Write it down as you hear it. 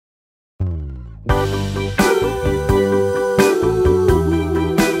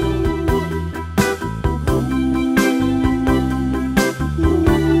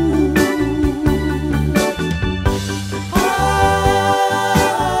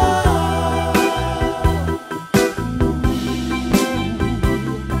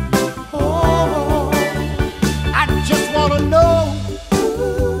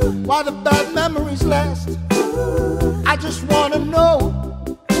Why the bad memories last. I just wanna know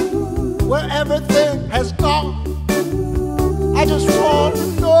where everything has gone. I just wanna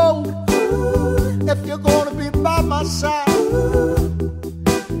know if you're gonna be by my side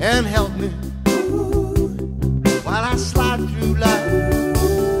and help me while I slide through life.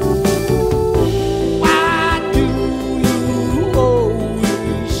 Why do you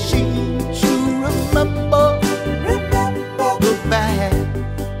always seem to remember the bad?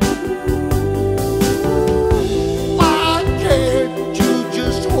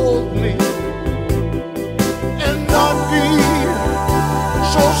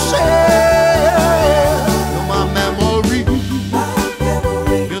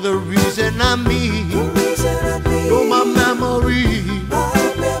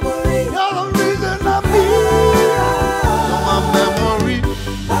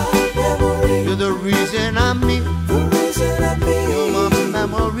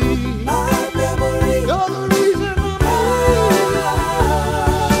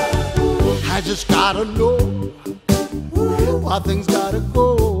 I just gotta know why things gotta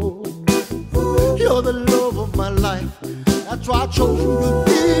go. You're the love of my life. That's why I chose you to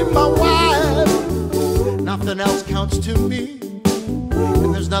be my wife. Nothing else counts to me,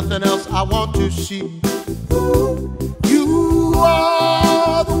 and there's nothing else I want to see. You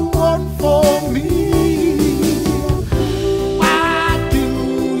are the one for me. Why do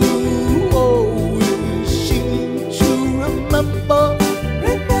you always seem to remember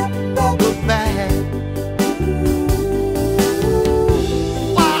the bad?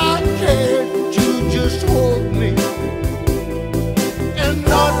 Why can't you just hold me and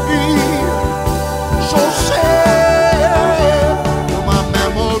not be so sad? You're my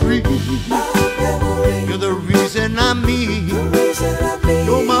memory. You're the reason I'm me.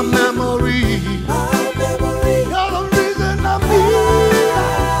 You're my memory. You're the reason I'm me.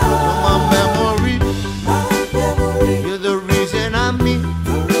 You're my memory. You're the reason I'm me.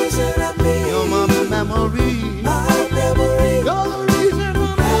 You're my memory. You're the reason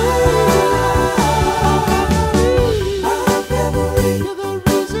I'm me. You're the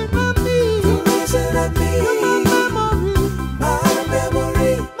reason I'm me. You're my memory.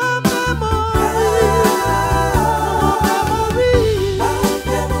 My memory.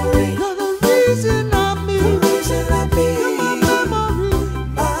 You're the reason I'm me. You're my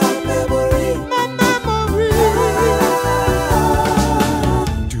memory. My memory.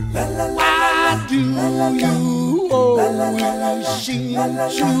 Why do you always seem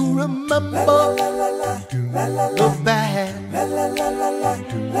to remember the bad?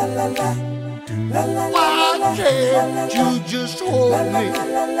 Why can't you just hold me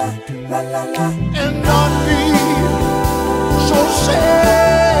and not be so sad?